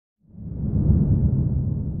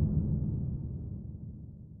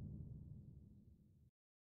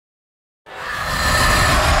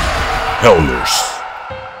Hell Nurse.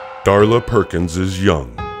 Darla Perkins is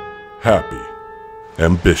young, happy,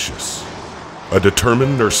 ambitious. A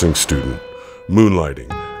determined nursing student,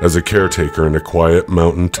 moonlighting as a caretaker in a quiet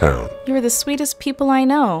mountain town. You are the sweetest people I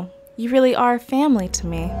know. You really are family to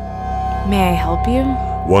me. May I help you?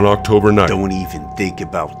 One October night, Don't even think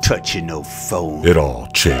about touching no phone. it all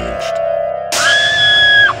changed.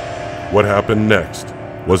 What happened next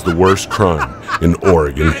was the worst crime in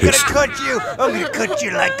Oregon history. I'm gonna cut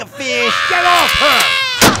you like a fish. Get off her!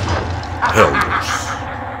 Hell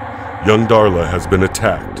Nurse. Young Darla has been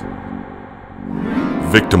attacked,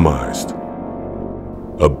 victimized,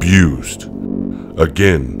 abused,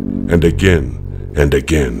 again and again and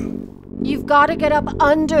again. You've got to get up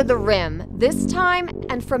under the rim, this time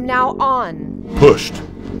and from now on. Pushed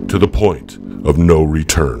to the point of no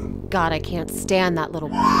return. God, I can't stand that little...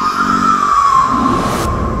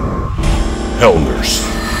 Hell Nurse.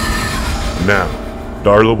 Now,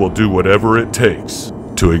 Darla will do whatever it takes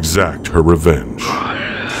to exact her revenge.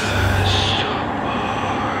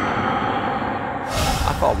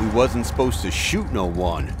 I thought we wasn't supposed to shoot no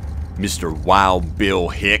one, Mr. Wild Bill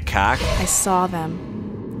Hickok. I saw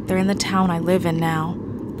them. They're in the town I live in now,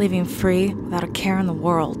 living free without a care in the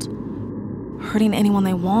world, hurting anyone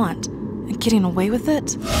they want and getting away with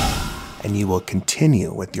it. And you will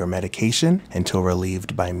continue with your medication until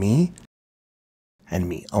relieved by me, and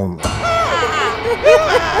me only.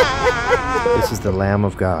 This is the Lamb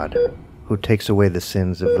of God, who takes away the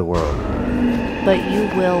sins of the world. But you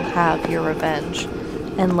will have your revenge.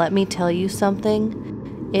 And let me tell you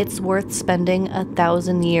something, it's worth spending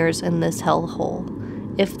 1,000 years in this hellhole,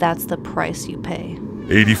 if that's the price you pay.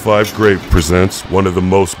 85 Grape presents one of the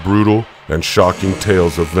most brutal and shocking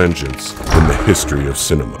tales of vengeance in the history of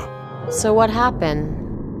cinema. So what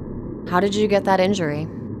happened? How did you get that injury?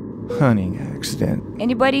 Hunting accident.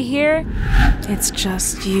 Anybody here? It's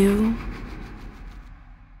just you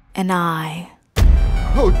and I.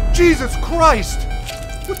 Oh, Jesus Christ!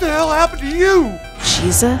 What the hell happened to you?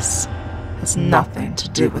 Jesus has nothing to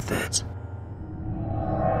do with it.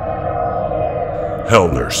 Hell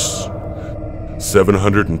Nurse.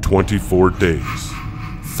 724 days,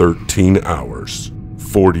 13 hours,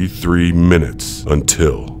 43 minutes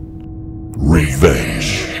until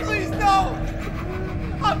revenge.